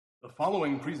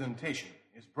following presentation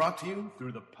is brought to you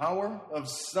through the power of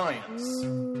science.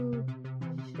 Ooh,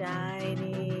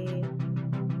 shiny.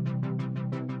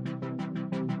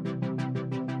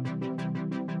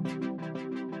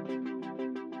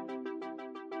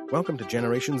 Welcome to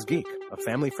Generations Geek, a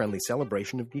family-friendly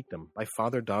celebration of geekdom by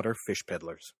father-daughter fish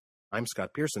peddlers. I'm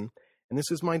Scott Pearson, and this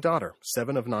is my daughter,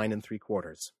 7 of 9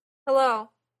 3/4. Hello.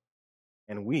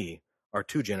 And we are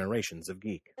 2 generations of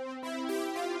geek.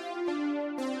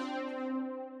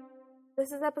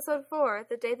 This is episode 4,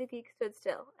 The Day the Geek Stood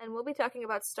Still, and we'll be talking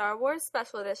about Star Wars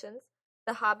Special Editions,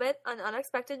 The Hobbit, An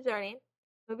Unexpected Journey,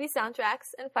 movie soundtracks,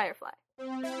 and Firefly.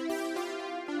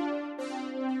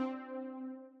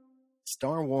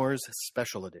 Star Wars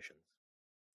Special Editions.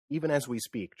 Even as we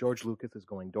speak, George Lucas is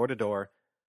going door to door,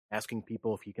 asking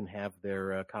people if he can have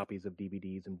their copies of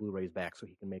DVDs and Blu-rays back so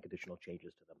he can make additional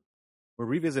changes to them. We're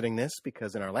revisiting this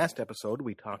because in our last episode,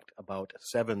 we talked about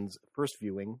Seven's first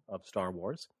viewing of Star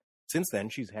Wars. Since then,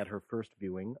 she's had her first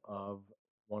viewing of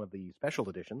one of the special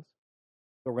editions.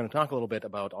 So we're going to talk a little bit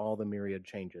about all the myriad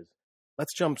changes.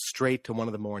 Let's jump straight to one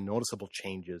of the more noticeable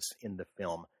changes in the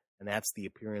film, and that's the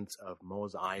appearance of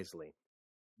Mos Eisley.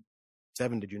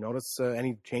 Seven, did you notice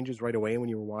any changes right away when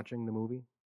you were watching the movie?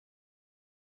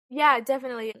 Yeah,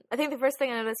 definitely. I think the first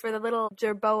thing I noticed were the little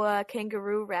Jerboa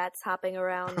kangaroo rats hopping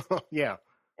around. Yeah.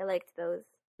 I liked those.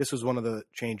 This was one of the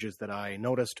changes that I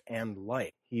noticed and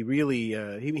liked. He really,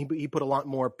 he put a lot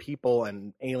more people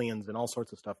and aliens and all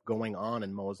sorts of stuff going on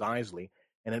in Mos Eisley,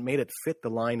 and it made it fit the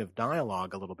line of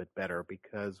dialogue a little bit better,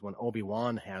 because when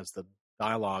Obi-Wan has the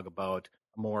dialogue about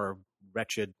a more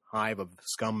wretched hive of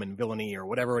scum and villainy or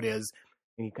whatever it is,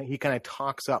 and he kind of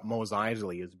talks up Mos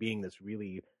Eisley as being this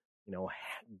really,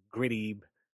 gritty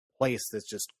place that's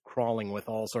just crawling with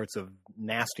all sorts of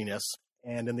nastiness.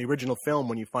 And in the original film,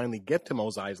 when you finally get to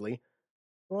Mos Eisley,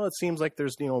 well, it seems like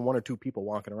there's 1 or 2 people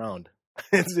walking around.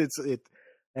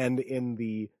 And in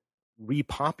the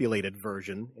repopulated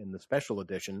version, in the special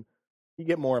edition, you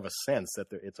get more of a sense that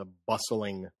it's a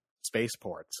bustling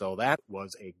spaceport. So that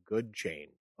was a good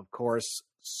change. Of course,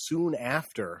 soon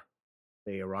after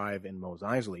they arrive in Mos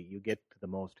Eisley, you get to the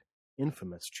most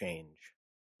infamous change.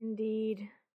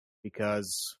 Indeed.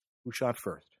 Because who shot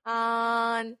first?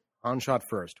 Han shot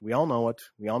first. We all know it.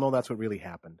 We all know that's what really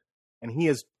happened. And he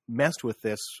has messed with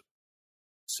this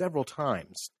several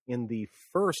times. In the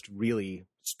first really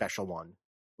special one,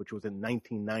 which was in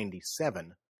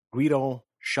 1997, Greedo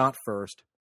shot first,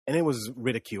 and it was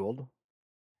ridiculed.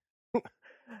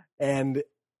 And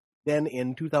then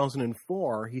in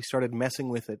 2004, he started messing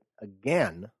with it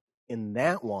again. In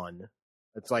that one,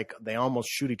 it's like they almost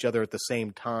shoot each other at the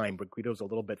same time, but Greedo's a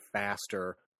little bit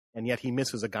faster, and yet he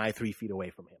misses a guy 3 feet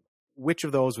away from him. Which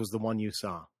of those was the one you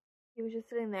saw? He was just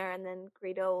sitting there, and then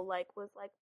Greedo was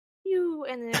like, "Phew,"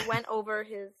 and then it went over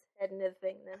his head and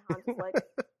everything. And then Han was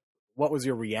like, What was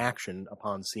your reaction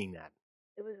upon seeing that?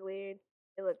 It was weird.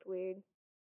 It looked weird.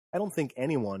 I don't think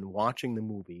anyone watching the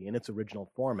movie in its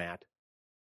original format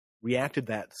reacted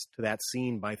to that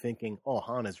scene by thinking, "Oh,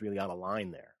 Han is really out of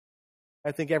line there."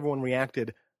 I think everyone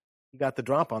reacted, he got the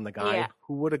drop on the guy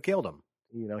who would have killed him.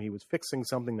 He was fixing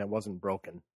something that wasn't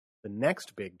broken. The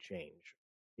next big change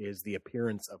is the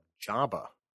appearance of Jabba.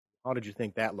 How did you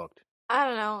think that looked? I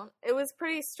don't know. It was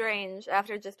pretty strange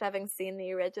after just having seen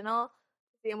the original.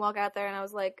 See him walk out there, and I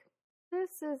was like,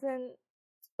 this isn't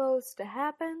supposed to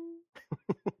happen.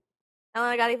 And then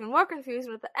I got even more confused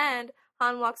when at the end,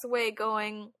 Han walks away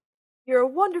going, "You're a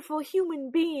wonderful human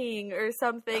being," or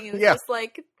something. And it's just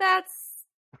like, that's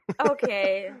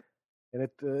okay. And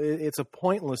it's a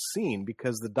pointless scene,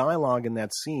 because the dialogue in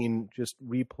that scene just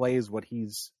replays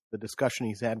the discussion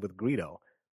he's had with Greedo.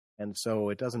 And so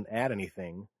it doesn't add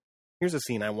anything. Here's a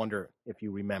scene I wonder if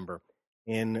you remember.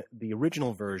 In the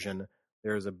original version,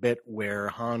 there's a bit where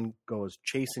Han goes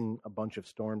chasing a bunch of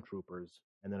stormtroopers,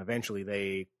 and then eventually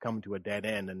they come to a dead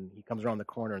end, and he comes around the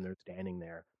corner and they're standing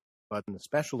there. But in the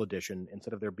special edition,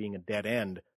 instead of there being a dead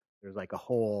end, there's like a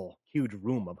whole huge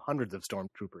room of hundreds of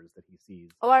stormtroopers that he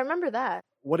sees. Oh, I remember that.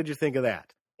 What did you think of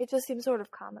that? It just seems sort of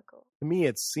comical. To me,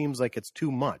 it seems like it's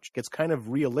too much. It's kind of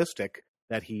realistic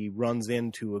that he runs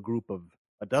into a group of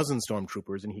a dozen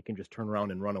stormtroopers and he can just turn around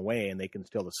and run away and they can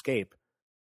still escape.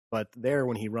 But there,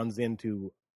 when he runs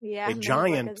into a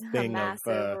giant thing of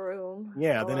room.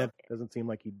 Yeah, then it doesn't seem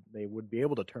like they would be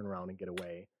able to turn around and get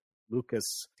away.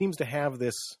 Lucas seems to have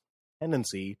this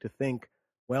tendency to think,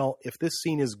 well, if this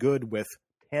scene is good with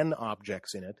 10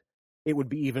 objects in it, it would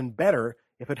be even better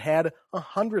if it had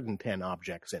 110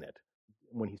 objects in it.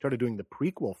 When he started doing the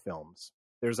prequel films,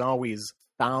 there's always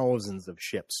thousands of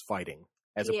ships fighting,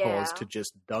 as opposed to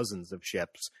just dozens of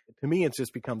ships. To me, it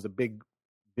just becomes a big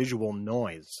visual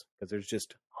noise because there's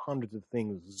just hundreds of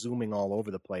things zooming all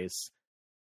over the place.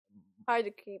 Hard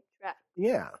to keep track.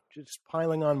 Yeah, just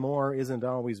piling on more isn't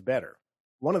always better.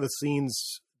 One of the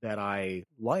scenes that I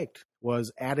liked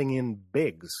was adding in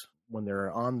Biggs. When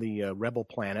they're on the rebel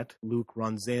planet, Luke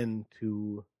runs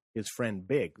into his friend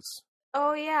Biggs.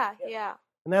 Oh, yeah, yeah.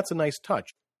 And that's a nice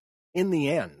touch. In the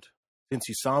end, since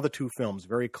you saw the two films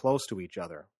very close to each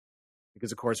other,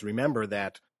 because, of course, remember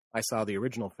that I saw the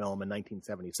original film in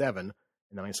 1977,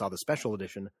 and then I saw the special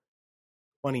edition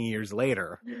 20 years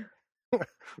later.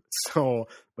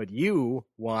 But you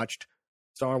watched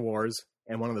Star Wars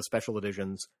and one of the special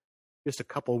editions just a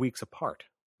couple weeks apart,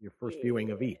 your first viewing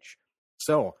of each.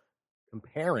 So,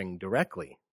 comparing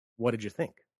directly, what did you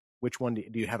think? Which one do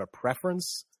you have a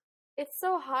preference? It's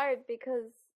so hard because,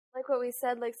 like what we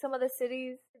said, like some of the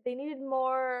cities, they needed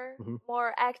more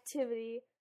activity,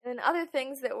 and then other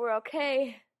things that were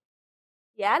okay,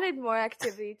 you added more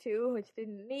activity to, which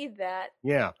didn't need that.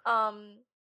 Yeah.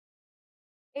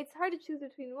 It's hard to choose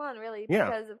between one, really, Yeah.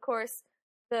 because of course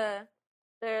the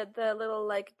little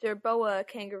like Jerboa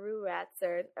kangaroo rats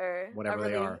are Whatever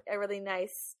they are. a really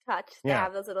nice touch to Yeah.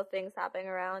 have those little things hopping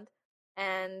around.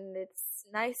 And it's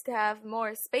nice to have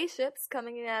more spaceships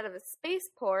coming in out of a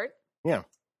spaceport. Yeah.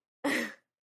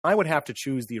 I would have to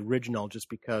choose the original just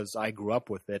because I grew up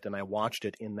with it and I watched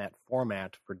it in that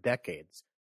format for decades.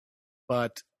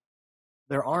 But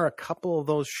there are a couple of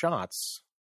those shots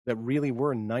that really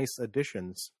were nice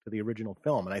additions to the original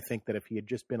film. And I think that if he had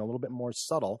just been a little bit more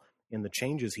subtle in the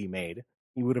changes he made,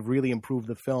 he would have really improved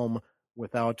the film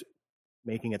without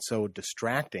making it so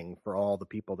distracting for all the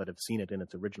people that have seen it in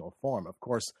its original form. Of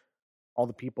course, all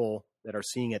the people that are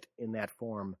seeing it in that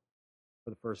form for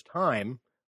the first time,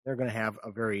 they're going to have a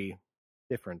very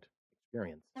different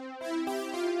experience.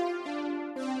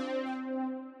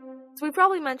 So we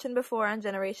probably mentioned before on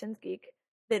Generations Geek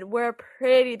that we're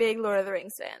pretty big Lord of the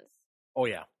Rings fans. Oh,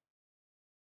 yeah.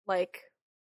 Like,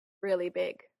 really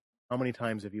big. How many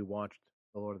times have you watched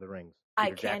The Lord of the Rings? I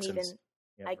Peter can't Jackson's? even.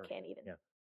 Yeah, I or- can't even. yeah.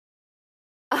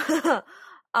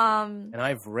 And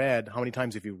I've read, how many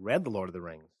times have you read The Lord of the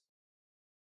Rings?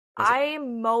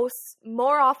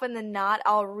 more often than not,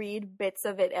 I'll read bits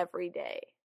of it every day.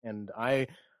 And I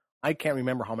can't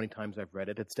remember how many times I've read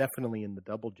it. It's definitely in the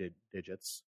double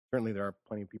digits. Certainly there are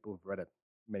plenty of people who've read it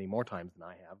many more times than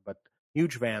I have, but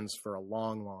huge fans for a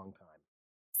long, long time.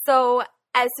 So,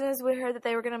 as soon as we heard that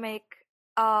they were going to make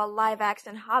a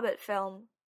live-action Hobbit film,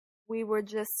 we were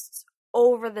just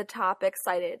over-the-top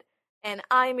excited. And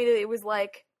I immediately was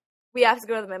like, we have to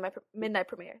go to the midnight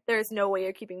premiere. There is no way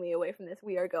you're keeping me away from this.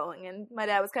 We are going. And my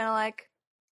dad was kind of like,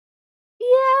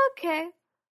 yeah,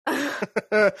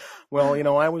 okay.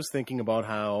 Well, I was thinking about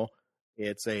how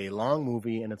it's a long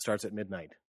movie and it starts at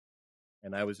midnight.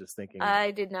 And I was just thinking,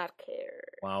 I did not care.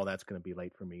 wow, that's going to be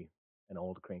late for me, an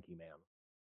old cranky man.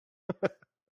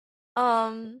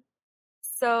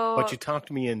 So But you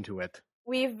talked me into it.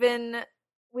 we have been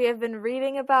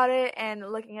reading about it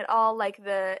and looking at all like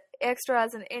the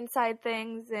extras and inside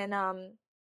things and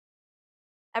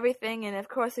everything, and of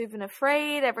course we've been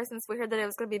afraid ever since we heard that it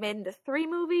was going to be made into 3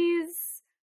 movies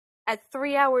at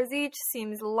 3 hours each.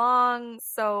 Seems long,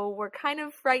 so we're kind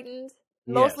of frightened,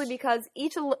 mostly Yes. because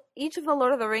each of the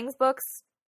Lord of the Rings books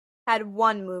had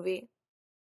 1 movie,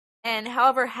 and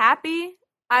however happy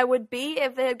I would be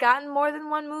if they had gotten more than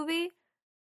 1 movie,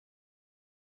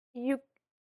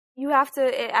 you have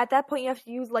to, at that point, you have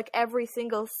to use like every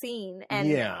single scene and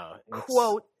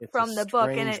quote it's from a the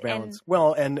book, strange and balance.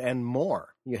 Well, and more.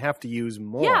 You have to use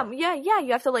more. yeah.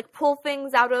 You have to like pull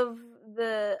things out of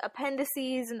the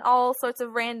appendices and all sorts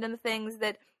of random things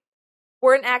that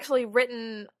weren't actually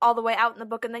written all the way out in the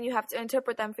book, and then you have to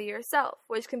interpret them for yourself,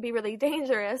 which can be really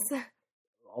dangerous.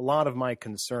 A lot of my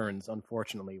concerns,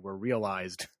 unfortunately, were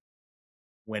realized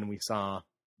when we saw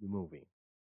the movie.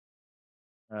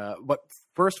 But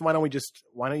first, why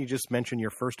don't you just mention your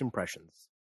first impressions?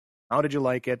 How did you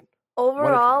like it?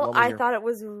 Overall, what was I your- thought it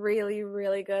was really,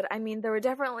 really good. I mean, there were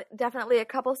definitely a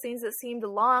couple scenes that seemed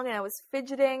long, and I was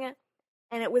fidgeting,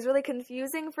 and it was really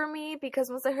confusing for me because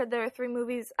once I heard there were 3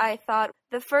 movies, I thought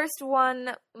the first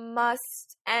one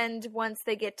must end once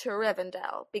they get to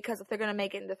Rivendell, because if they're going to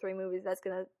make it into 3 movies,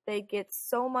 they get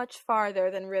so much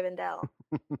farther than Rivendell.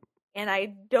 And I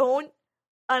don't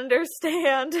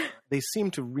understand. They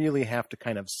seem to really have to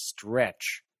kind of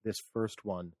stretch this first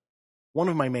one One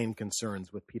of my main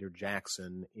concerns with Peter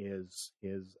Jackson is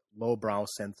his lowbrow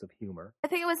sense of humor. I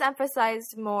think it was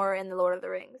emphasized more in The Lord of the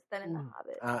Rings than in The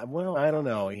Hobbit. Well, I don't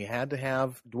know. He had to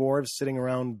have dwarves sitting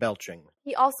around belching.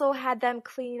 He also had them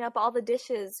clean up all the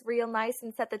dishes real nice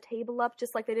and set the table up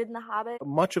just like they did in The Hobbit.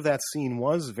 Much of that scene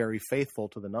was very faithful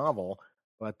to the novel,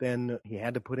 but then he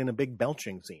had to put in a big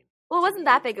belching scene. Well, it wasn't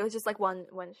that big. It was just like one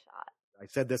shot. I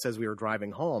said this as we were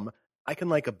driving home. I can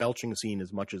like a belching scene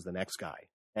as much as the next guy.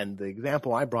 And the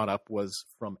example I brought up was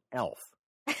from Elf,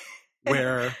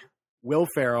 where Will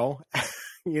Ferrell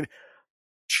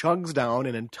chugs down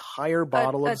an entire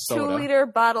bottle of soda. A 2-liter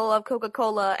bottle of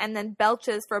Coca-Cola and then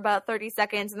belches for about 30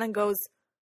 seconds and then goes,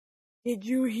 "Did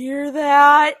you hear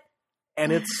that?"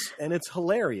 And it's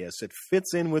hilarious. It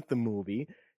fits in with the movie.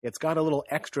 It's got a little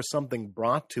extra something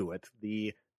brought to it.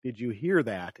 The "Did you hear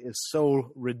that?" is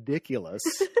so ridiculous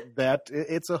that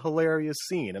it's a hilarious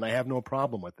scene, and I have no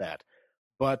problem with that.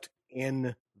 But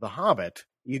in The Hobbit,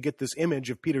 you get this image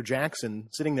of Peter Jackson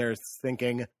sitting there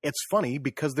thinking, it's funny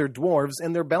because they're dwarves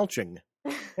and they're belching.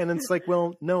 And it's like,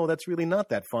 well, no, that's really not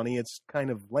that funny. It's kind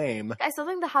of lame. I still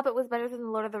think The Hobbit was better than The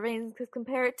Lord of the Rings because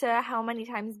compare it to how many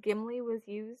times Gimli was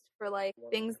used for like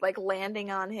things like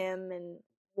landing on him and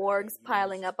wargs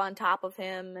piling up on top of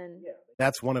him. And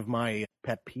that's one of my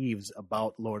pet peeves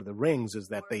about Lord of the Rings is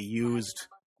that they used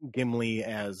Gimli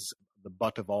as the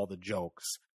butt of all the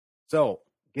jokes. So,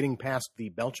 getting past the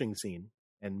belching scene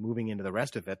and moving into the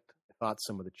rest of it, I thought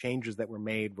some of the changes that were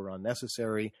made were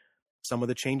unnecessary. Some of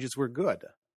the changes were good.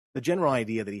 The general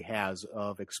idea that he has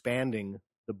of expanding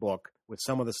the book with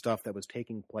some of the stuff that was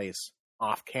taking place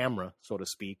off camera, so to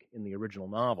speak, in the original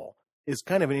novel is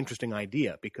kind of an interesting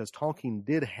idea because Tolkien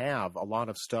did have a lot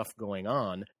of stuff going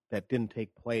on that didn't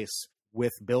take place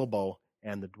with Bilbo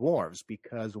and the dwarves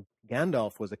because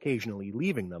Gandalf was occasionally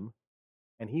leaving them.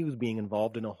 And he was being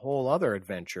involved in a whole other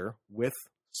adventure with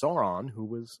Sauron, who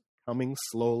was coming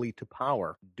slowly to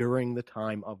power during the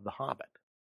time of The Hobbit.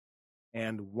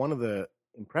 And one of the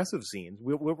impressive scenes,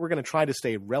 we're going to try to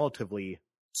stay relatively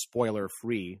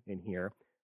spoiler-free in here,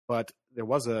 but there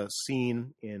was a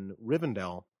scene in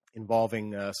Rivendell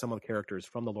involving some of the characters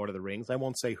from The Lord of the Rings. I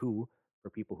won't say who,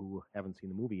 for people who haven't seen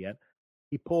the movie yet.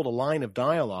 He pulled a line of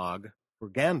dialogue for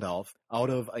Gandalf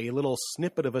out of a little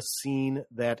snippet of a scene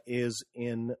that is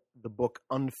in the book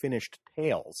Unfinished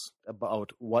Tales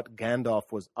about what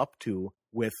Gandalf was up to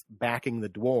with backing the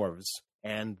dwarves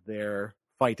and their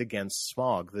fight against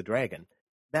Smaug the dragon.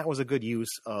 That was a good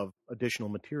use of additional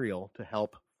material to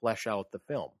help flesh out the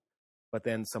film. But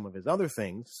then some of his other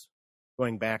things,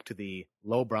 going back to the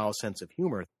lowbrow sense of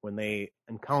humor, when they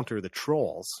encounter the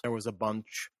trolls, there was a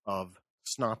bunch of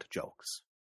snot jokes.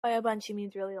 By a bunch, he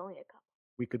means really only a couple.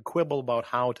 We could quibble about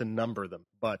how to number them,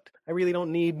 but I really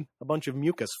don't need a bunch of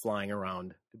mucus flying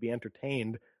around to be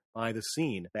entertained by the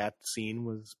scene. That scene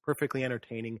was perfectly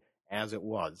entertaining as it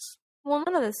was. Well,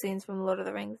 none of the scenes from Lord of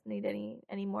the Rings need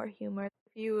any more humor.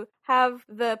 If you have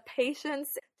the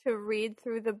patience to read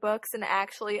through the books and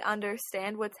actually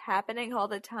understand what's happening all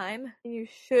the time, you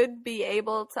should be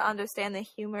able to understand the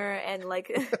humor and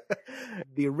like...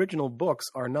 The original books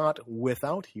are not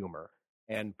without humor.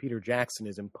 And Peter Jackson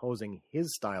is imposing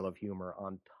his style of humor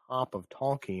on top of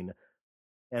Tolkien,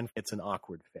 and it's an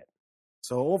awkward fit.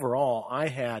 So overall, I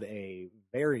had a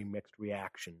very mixed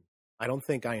reaction. I don't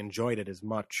think I enjoyed it as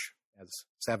much as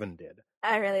Seven did.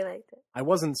 I really liked it. I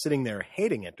wasn't sitting there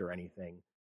hating it or anything,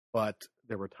 but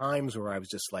there were times where I was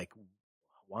just like,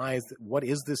 what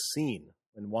is this scene?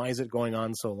 And why is it going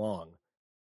on so long?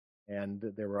 And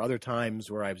there were other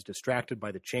times where I was distracted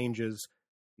by the changes,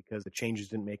 because the changes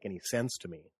didn't make any sense to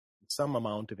me. Some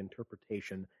amount of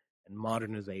interpretation and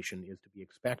modernization is to be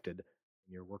expected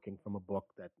when you're working from a book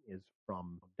that is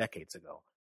from decades ago.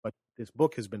 But this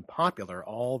book has been popular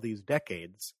all these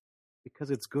decades because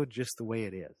it's good just the way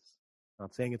it is. I'm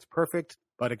not saying it's perfect,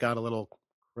 but it got a little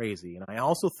crazy. And I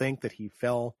also think that he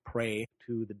fell prey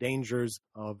to the dangers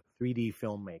of 3D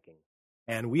filmmaking.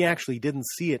 And we actually didn't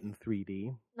see it in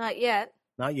 3D. Not yet.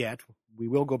 Not yet. We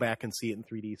will go back and see it in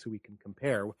 3D so we can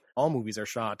compare. All movies are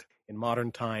shot in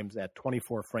modern times at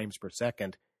 24 frames per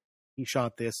second. He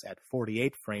shot this at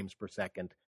 48 frames per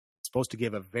second. It's supposed to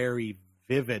give a very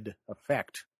vivid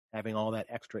effect, having all that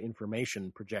extra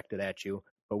information projected at you.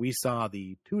 But we saw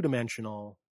the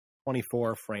two-dimensional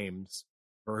 24 frames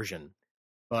version.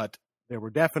 But there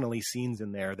were definitely scenes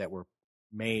in there that were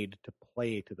made to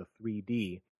play to the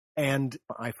 3D. And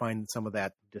I find some of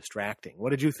that distracting.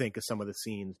 What did you think of some of the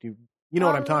scenes? You know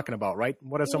what I'm talking about, right?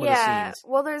 What are some of the scenes? Yeah,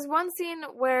 well, there's one scene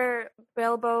where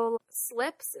Bilbo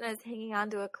slips and is hanging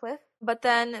onto a cliff, but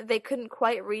then they couldn't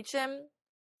quite reach him,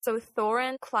 So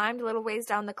Thorin climbed a little ways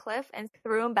down the cliff and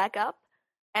threw him back up.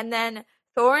 And then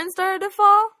Thorin started to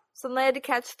fall. So then they had to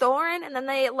catch Thorin. And then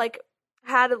they,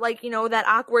 had, that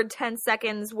awkward 10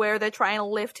 seconds where they're trying to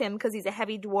lift him because he's a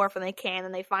heavy dwarf and they can.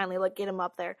 And they finally, get him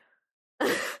up there.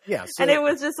 Yeah. So and it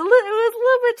was just a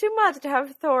little bit too much to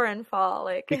have Thorin fall.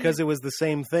 Because it was the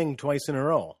same thing twice in a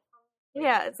row.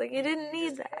 Yeah, it's like you didn't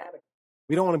need that.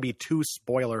 We don't want to be too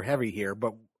spoiler heavy here,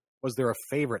 but was there a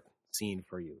favorite scene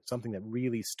for you? Something that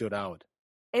really stood out?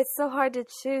 It's so hard to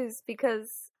choose because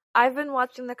I've been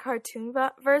watching the cartoon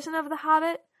version of The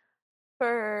Hobbit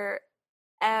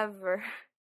forever.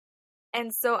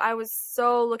 And so I was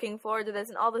so looking forward to this,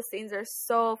 and all the scenes are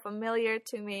so familiar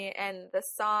to me, and the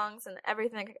songs and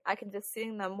everything, I can just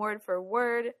sing them word for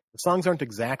word. The songs aren't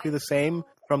exactly the same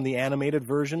from the animated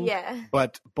version, yeah,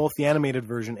 but both the animated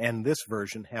version and this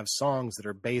version have songs that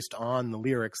are based on the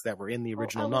lyrics that were in the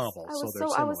original novel, so they're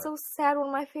similar. I was so sad. One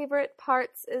of my favorite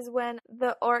parts is when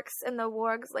the orcs and the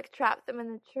wargs trap them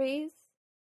in the trees,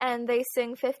 and they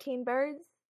sing 15 birds.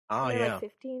 Oh, yeah.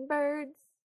 15 birds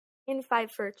in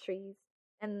 5 fir trees.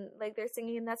 And they're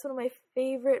singing, and that's one of my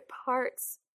favorite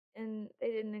parts, and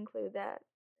they didn't include that.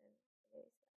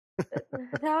 But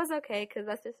that was okay, because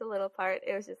that's just a little part.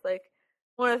 It was just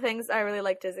one of the things I really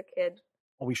liked as a kid.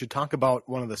 Well, we should talk about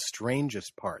one of the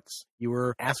strangest parts. You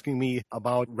were asking me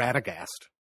about Radagast.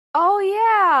 Oh,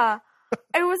 yeah!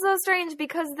 It was so strange,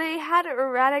 because they had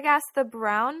Radagast the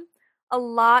Brown a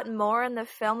lot more in the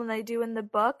film than they do in the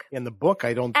book. In the book,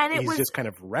 he's just kind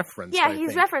of referenced. Yeah,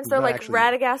 he's referenced. They're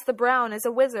Radagast the Brown is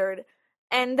a wizard.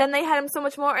 And then they had him so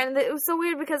much more, and it was so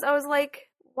weird because I was like,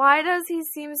 why does he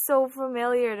seem so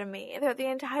familiar to me? Throughout the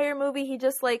entire movie, he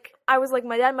just I was like,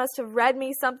 my dad must have read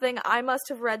me something, I must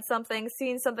have read something,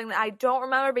 seen something that I don't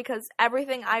remember, because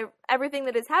everything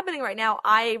that is happening right now,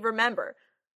 I remember.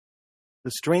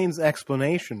 The strange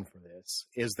explanation for this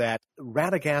is that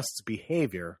Radagast's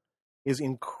behavior is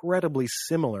incredibly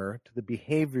similar to the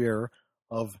behavior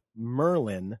of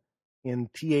Merlin in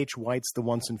T.H. White's The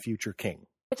Once and Future King.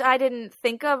 Which I didn't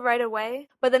think of right away,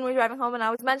 but then we were driving home and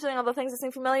I was mentioning all the things that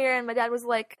seemed familiar, and my dad was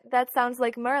like, that sounds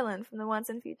like Merlin from The Once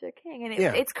and Future King. And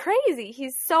it's crazy.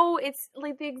 It's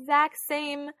the exact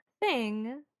same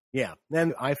thing. Yeah,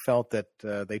 and I felt that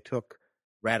they took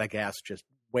Radagast just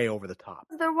way over the top.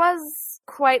 There was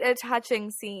quite a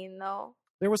touching scene, though.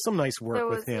 There was some nice work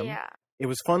with him. Yeah. It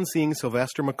was fun seeing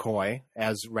Sylvester McCoy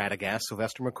as Radagast.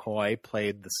 Sylvester McCoy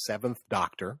played the 7th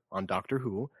Doctor on Doctor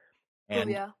Who.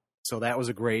 And so that was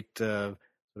a great sort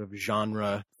of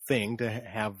genre thing to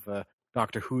have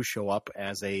Doctor Who show up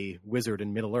as a wizard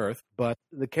in Middle-earth. But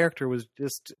the character was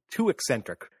just too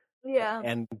eccentric. Yeah.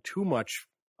 And too much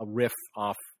a riff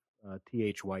off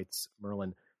T.H. White's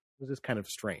Merlin. It was just kind of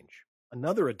strange.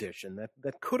 Another addition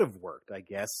that could have worked, I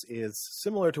guess, is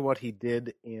similar to what he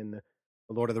did in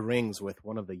The Lord of the Rings with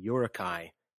one of the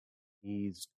Uruk-hai.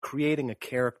 He's creating a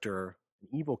character, an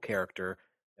evil character,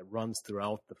 that runs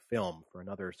throughout the film for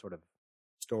another sort of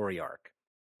story arc.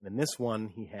 And in this one,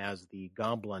 he has the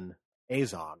goblin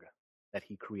Azog that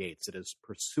he creates. It is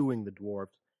pursuing the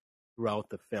dwarves throughout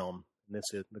the film. And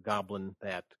this is the goblin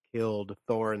that killed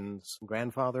Thorin's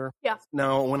grandfather. Yeah.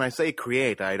 Now, when I say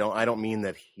create, I don't mean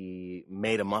that he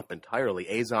made him up entirely.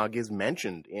 Azog is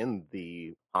mentioned in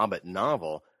the Hobbit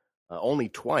novel only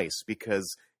twice,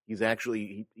 because he's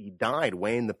actually he died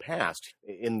way in the past.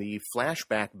 In the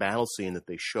flashback battle scene that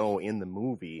they show in the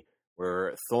movie,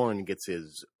 where Thorin gets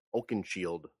his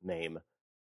Oakenshield name,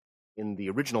 in the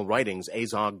original writings,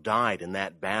 Azog died in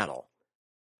that battle.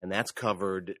 And that's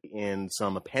covered in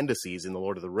some appendices in The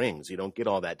Lord of the Rings. You don't get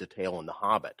all that detail in The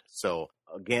Hobbit. So,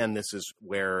 again, this is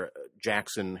where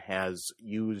Jackson has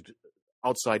used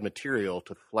outside material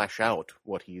to flesh out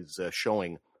what he's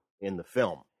showing in the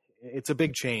film. It's a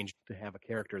big change to have a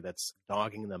character that's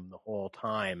dogging them the whole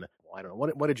time. I don't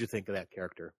know. What did you think of that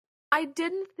character? I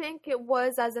didn't think it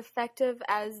was as effective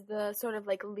as the sort of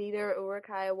leader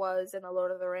Uruk-hai was in The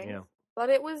Lord of the Rings. Yeah. But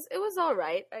it was all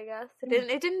right, I guess.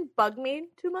 It didn't bug me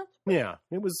too much. Yeah,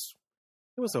 it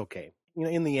was okay.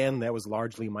 In the end, that was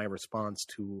largely my response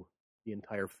to the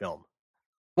entire film.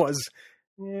 It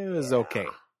was okay.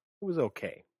 It was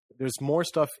okay. There's more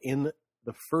stuff in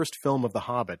the first film of The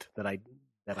Hobbit that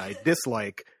I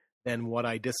dislike than what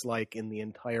I dislike in the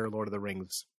entire Lord of the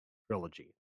Rings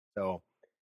trilogy. So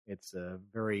it's a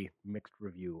very mixed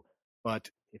review.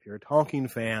 But if you're a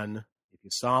Tolkien fan, if you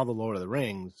saw The Lord of the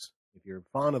Rings, if you're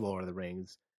fond of The Lord of the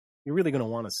Rings, you're really going to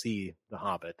want to see The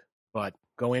Hobbit, but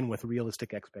go in with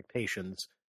realistic expectations.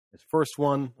 This first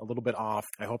one, a little bit off.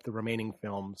 I hope the remaining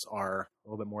films are a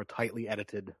little bit more tightly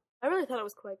edited. I really thought it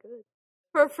was quite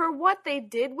good. For what they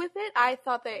did with it, I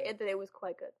thought that it was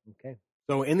quite good. Okay.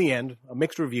 So in the end, a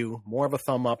mixed review, more of a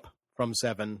thumb up from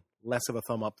 7, less of a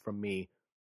thumb up from me.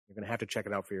 You're going to have to check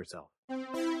it out for yourself.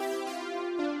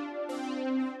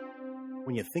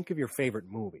 When you think of your favorite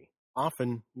movie,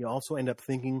 often you also end up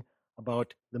thinking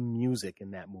about the music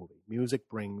in that movie. Music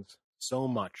brings so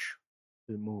much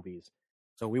to movies.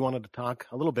 So we wanted to talk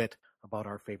a little bit about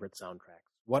our favorite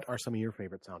soundtracks. What are some of your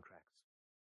favorite soundtracks?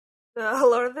 The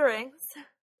Lord of the Rings.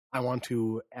 I want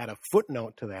to add a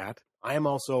footnote to that. I am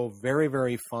also very,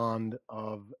 very fond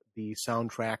of the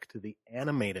soundtrack to the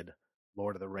animated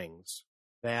Lord of the Rings.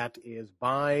 That is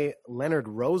by Leonard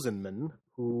Rosenman,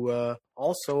 who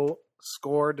also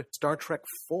scored Star Trek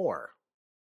IV.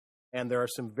 And there are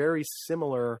some very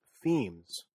similar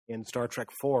themes in Star Trek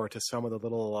IV to some of the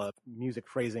little music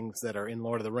phrasings that are in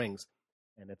Lord of the Rings.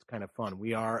 And it's kind of fun.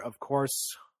 We are, of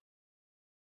course,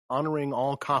 honoring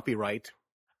all copyright.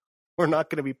 We're not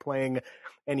going to be playing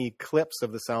any clips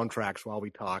of the soundtracks while we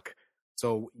talk.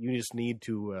 So you just need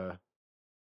to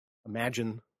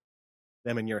imagine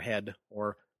them in your head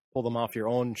or pull them off your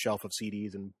own shelf of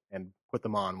CDs and put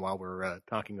them on while we're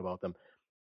talking about them.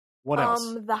 What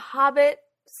else? The Hobbit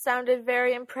sounded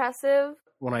very impressive.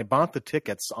 When I bought the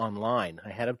tickets online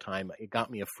ahead of time, it got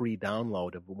me a free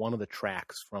download of one of the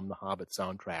tracks from the Hobbit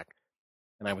soundtrack.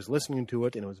 And I was listening to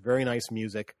it, and it was very nice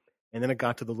music. And then it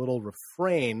got to the little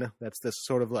refrain that's this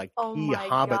sort of like key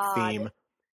Hobbit theme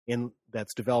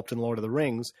that's developed in Lord of the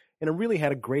Rings. And it really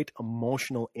had a great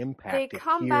emotional impact to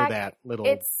hear that little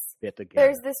bit again.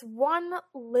 There's this one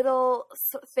little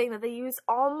thing that they use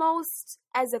almost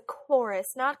as a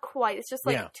chorus. Not quite. It's just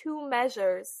like 2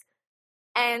 measures.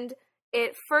 And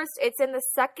it's in the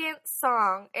second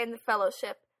song in the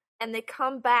Fellowship. And they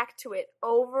come back to it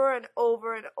over and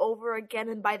over and over again.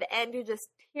 And by the end, you're just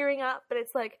tearing up. But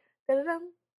it's like, da-da-dum,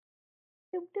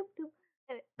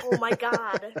 dum-dum-dum. Oh my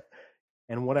God.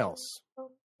 And what else?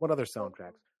 What other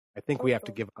soundtracks? I think we have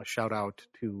to give a shout out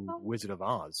to Wizard of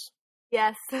Oz.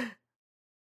 Yes.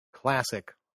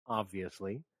 Classic,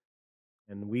 obviously.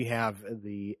 And we have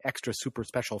the extra super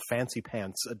special Fancy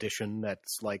Pants edition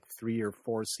that's like 3 or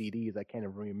 4 CDs. I can't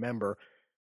even remember.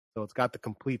 So it's got the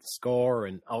complete score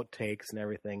and outtakes and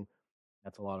everything.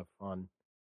 That's a lot of fun.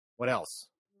 What else?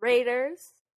 Raiders.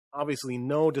 Obviously,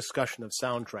 no discussion of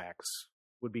soundtracks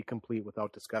would be complete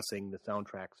without discussing the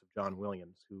soundtracks of John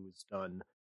Williams, who's done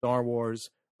Star Wars,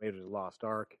 Raiders of the Lost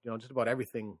Ark, just about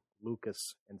everything Lucas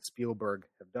and Spielberg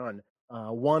have done.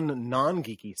 One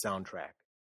non-geeky soundtrack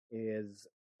is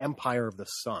Empire of the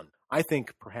Sun. I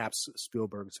think perhaps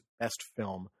Spielberg's best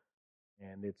film,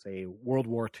 and it's a World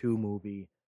War II movie,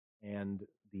 and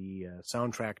the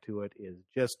soundtrack to it is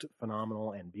just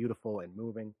phenomenal and beautiful and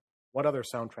moving. What other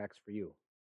soundtracks for you?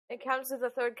 Encounters of the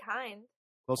Third Kind.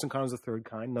 Close Encounters of the Third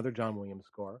Kind, another John Williams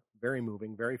score. Very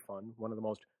moving, very fun. One of the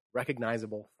most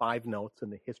recognizable 5 notes in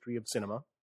the history of cinema.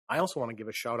 I also want to give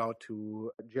a shout out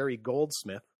to Jerry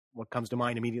Goldsmith. What comes to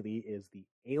mind immediately is the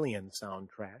Alien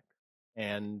soundtrack.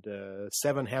 And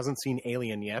 7 hasn't seen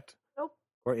Alien yet. Nope.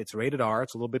 It's rated R.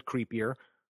 It's a little bit creepier,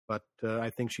 but I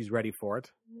think she's ready for it.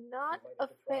 Not a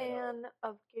fan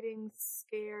of getting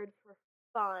scared for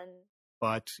fun.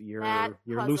 But you're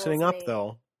loosening up,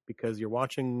 though, because you're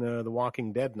watching The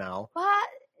Walking Dead now. But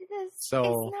it's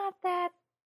not that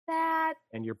bad.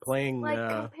 And you're playing...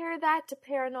 compare that to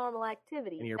Paranormal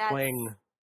Activity. And you're That's playing...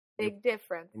 big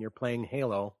difference. And you're playing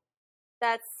Halo.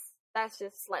 That's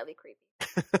just slightly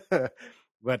creepy.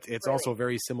 But it's also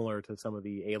very similar to some of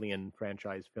the Alien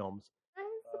franchise films. I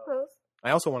suppose.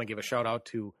 I also want to give a shout out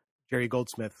to Jerry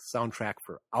Goldsmith's soundtrack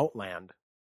for Outland,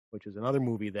 which is another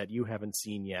movie that you haven't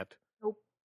seen yet. Nope.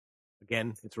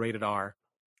 Again, it's rated R.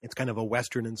 It's kind of a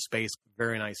Western in space,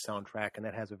 very nice soundtrack, and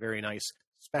that has a very nice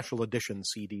special edition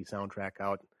CD soundtrack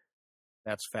out.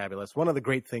 That's fabulous. One of the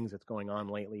great things that's going on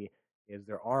lately is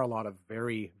there are a lot of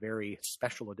very, very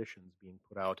special editions being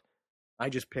put out. I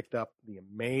just picked up the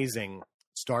amazing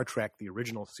Star Trek, the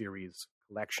original series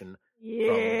collection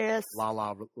from La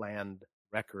La Land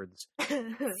Records.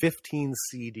 15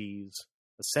 CDs,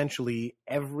 essentially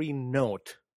every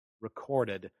note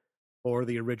recorded for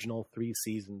the original 3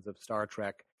 seasons of Star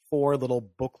Trek. 4 little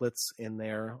booklets in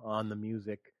there on the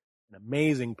music. An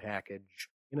amazing package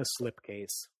in a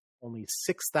slipcase. Only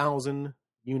 6,000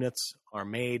 units are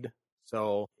made.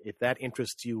 So if that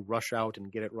interests you, rush out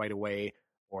and get it right away,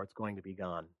 or it's going to be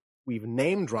gone. We've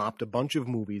name-dropped a bunch of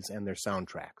movies and their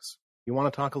soundtracks. You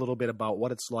want to talk a little bit about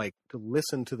what it's like to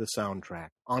listen to the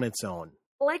soundtrack on its own?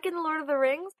 Like in The Lord of the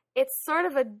Rings, it's sort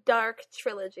of a dark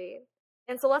trilogy.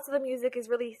 And so lots of the music is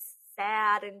really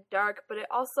sad and dark, but it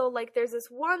also, there's this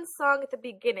one song at the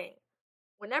beginning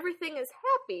when everything is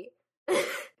happy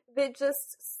that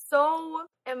just so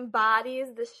embodies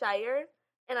the Shire.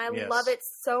 And I Yes. love it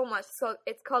so much. So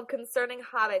it's called Concerning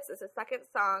Hobbits. It's the second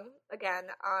song, again,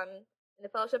 on in the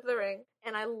Fellowship of the Ring.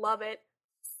 And I love it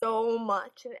so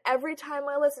much. And every time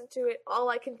I listen to it, all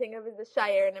I can think of is the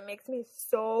Shire, and it makes me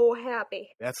so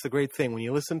happy. That's the great thing. When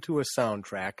you listen to a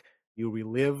soundtrack, you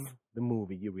relive the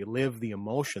movie. You relive the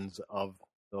emotions of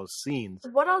those scenes.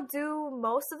 What I'll do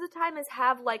most of the time is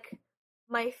have, like,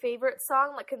 my favorite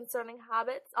song, like Concerning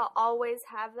Hobbits. I'll always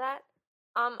have that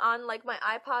on, like, my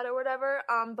iPod or whatever,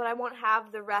 but I won't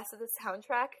have the rest of the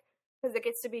soundtrack because it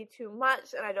gets to be too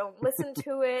much and I don't listen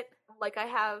to it. Like, I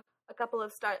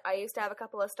used to have a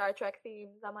couple of Star Trek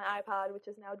themes on my iPod, which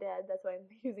is now dead. That's why I'm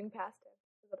using past tense,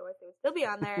 because otherwise they would still be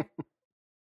on there.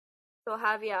 So I'll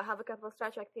have a couple of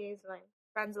Star Trek themes, and my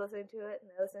friends are listening to it, and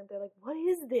they listen, they're like, what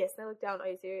is this? And I look down, are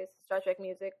you serious? Star Trek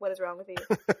music? What is wrong with you?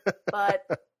 But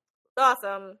it's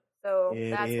awesome, so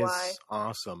that's why. It is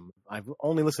awesome. I've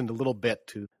only listened a little bit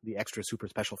to the extra super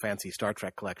special fancy Star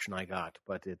Trek collection I got,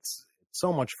 but it's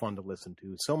so much fun to listen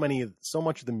to. So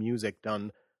much of the music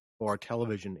done for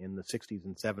television in the 60s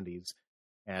and 70s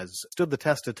has stood the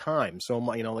test of time.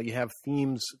 So, you have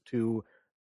themes to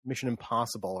Mission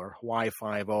Impossible or Hawaii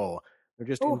Five-0. They're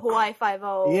just Hawaii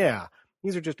Five-0. Yeah,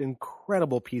 these are just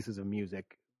incredible pieces of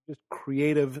music. Just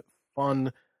creative,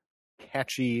 fun,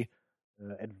 catchy,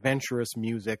 adventurous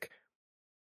music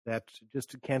that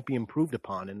just can't be improved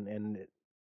upon. And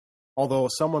although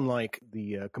someone like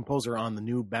the composer on the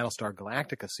new Battlestar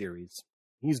Galactica series,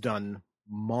 he's done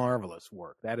marvelous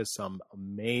work. That is some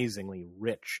amazingly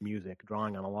rich music,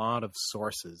 drawing on a lot of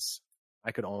sources.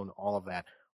 I could own all of that.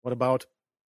 What about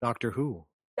Doctor Who?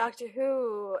 Doctor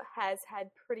Who has had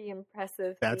pretty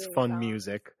impressive That's theme fun songs.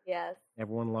 music. Yes.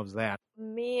 Everyone loves that.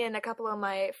 Me and a couple of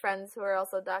my friends who are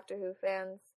also Doctor Who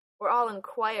fans were all in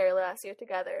choir last year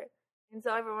together. And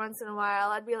so every once in a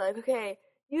while, I'd be like, okay,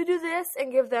 you do this,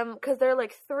 and give them, because there are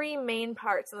like 3 main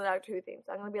parts in the Doctor Who theme.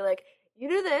 So I'm going to be like, you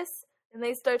do this, and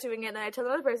they start doing it, and then I tell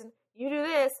the other person, you do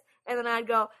this, and then I'd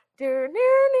go, and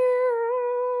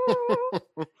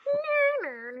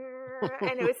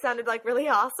it sounded like really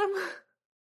awesome.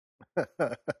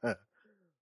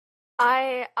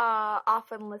 I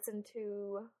often listen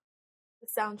to the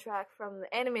soundtrack from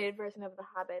the animated version of The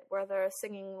Hobbit, where they're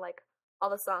singing like all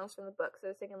the songs from the books.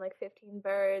 They're singing like 15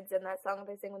 Birds and that song that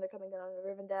they sing when they're coming down to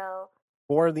Rivendell.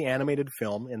 For the animated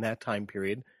film in that time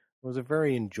period, it was a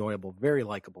very enjoyable, very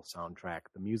likable soundtrack.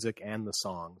 The music and the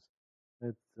songs.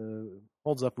 It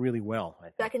holds up really well, I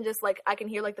think. I can just I can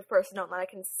hear like the first note, and I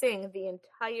can sing the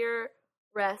entire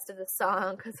rest of the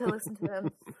song because I listen to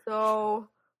them so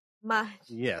much.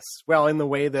 Yes. Well, in the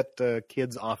way that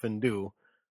kids often do.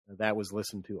 That was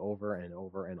listened to over and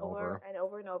over and over. And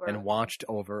over and over. And watched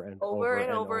over and over over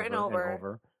and over and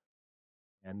over.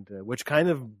 And which kind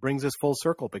of brings us full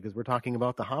circle because we're talking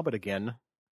about The Hobbit again.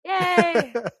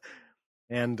 Yay!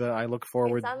 And I look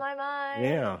forward. It's on my mind.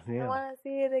 Yeah. I want to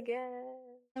see it again.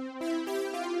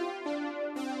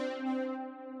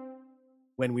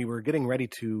 When we were getting ready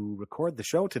to record the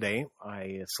show today,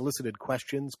 I solicited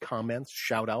questions, comments,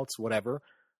 shout-outs, whatever,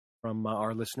 from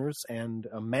our listeners. And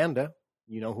Amanda,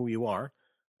 you know who you are,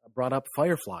 brought up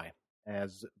Firefly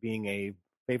as being a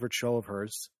favorite show of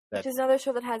hers. Which is another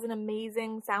show that has an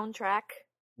amazing soundtrack.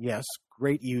 Yes,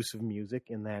 great use of music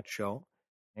in that show.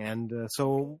 And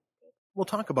so we'll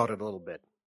talk about it a little bit.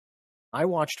 I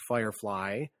watched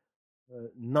Firefly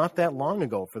not that long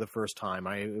ago for the first time.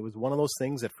 It was one of those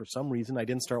things that for some reason I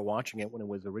didn't start watching it when it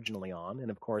was originally on. And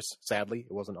of course, sadly,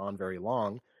 it wasn't on very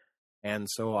long. And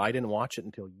so I didn't watch it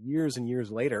until years and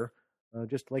years later.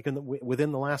 Just like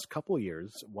within the last couple of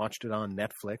years, watched it on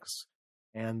Netflix.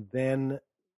 And then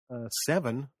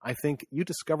Seven, I think you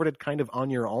discovered it kind of on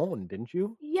your own, didn't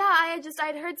you? Yeah,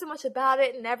 I'd heard so much about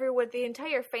it, and the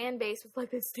entire fan base was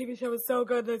like, this TV show was so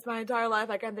good, that's my entire life,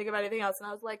 I can't think of anything else. And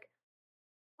I was like,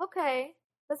 okay,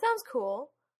 that sounds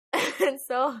cool. And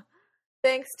so,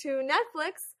 thanks to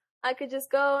Netflix, I could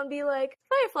just go and be like,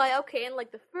 Firefly, okay. And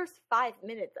like the first 5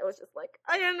 minutes, I was just like,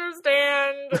 I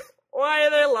understand why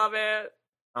they love it.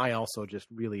 I also just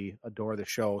really adore the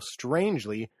show.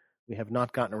 Strangely, we have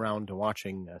not gotten around to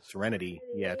watching Serenity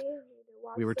yet.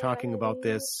 We were talking about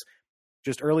this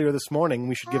just earlier this morning.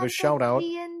 We should give a shout out.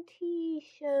 GNT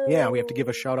show. Yeah, we have to give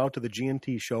a shout out to the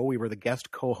GNT show. We were the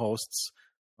guest co-hosts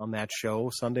on that show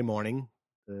Sunday morning,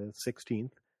 the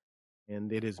 16th.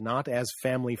 And it is not as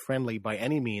family friendly by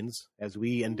any means as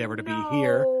we endeavor to be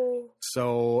here.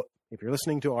 So if you're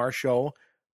listening to our show,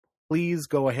 please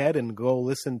go ahead and go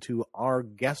listen to our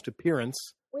guest appearance.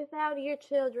 Without your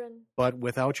children. But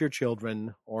without your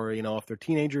children, or if they're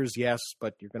teenagers, yes.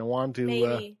 But you're going to want to.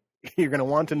 Maybe. You're going to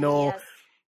want to know Yes.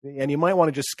 And you might want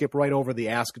to just skip right over the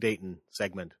Ask Dayton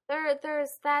segment. There's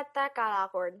that got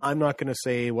awkward. I'm not going to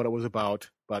say what it was about,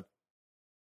 but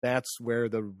that's where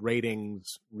the ratings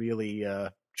really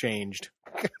changed.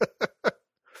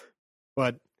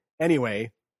 But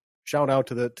anyway, shout out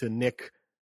to Nick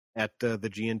at the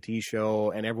G&T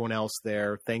show and everyone else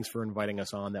there. Thanks for inviting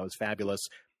us on. That was fabulous.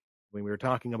 When we were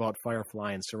talking about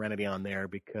Firefly and Serenity on there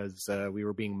because we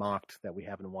were being mocked that we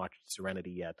haven't watched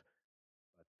Serenity yet.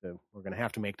 But we're going to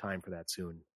have to make time for that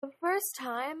soon. The first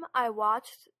time I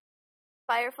watched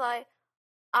Firefly,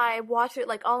 I watched it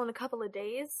like all in a couple of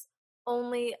days.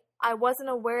 Only I wasn't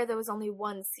aware there was only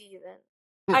one season.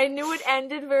 I knew it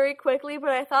ended very quickly, but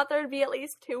I thought there would be at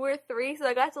least 2 or 3. So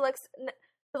I got to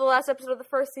to the last episode of the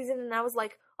first season, and I was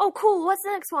like, "Oh, cool! What's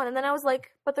the next one?" And then I was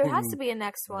like, "But there has to be a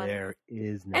next one." There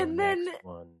is no next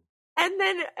one. And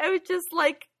then I was just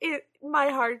like, my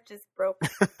heart just broke.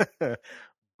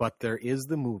 But there is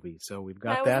the movie, so we've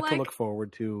got I was that to like, look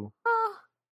forward to. Oh.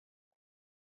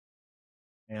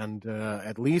 And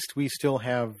at least we still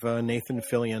have Nathan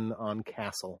Fillion on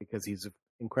Castle because he's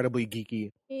incredibly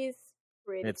geeky. He's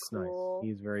pretty It's cool. Nice.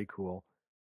 He's very cool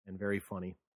and very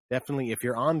funny. Definitely, if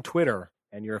you're on Twitter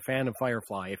and you're a fan of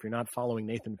Firefly, if you're not following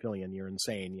Nathan Fillion, you're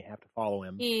insane. You have to follow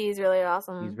him. He's really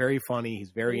awesome. He's very funny. He's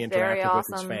very He's interactive very with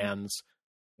his awesome. fans.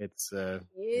 It's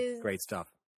great stuff.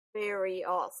 Very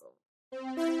awesome.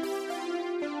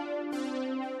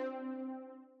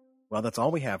 Well, that's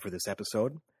all we have for this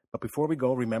episode. But before we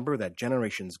go, remember that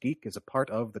Generations Geek is a part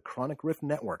of the Chronic Rift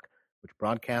Network, which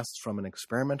broadcasts from an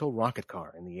experimental rocket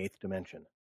car in the 8th dimension.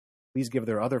 Please give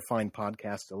their other fine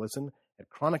podcasts a listen at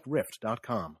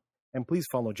chronicrift.com. And please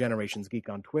follow Generations Geek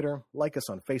on Twitter, like us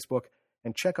on Facebook,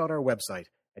 and check out our website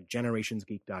at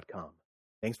generationsgeek.com.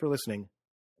 Thanks for listening,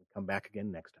 and come back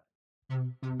again next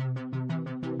time.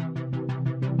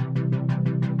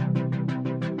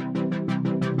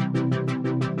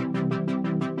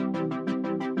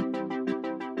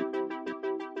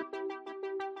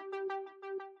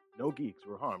 No geeks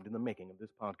were harmed in the making of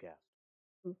this podcast.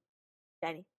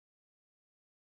 Danny.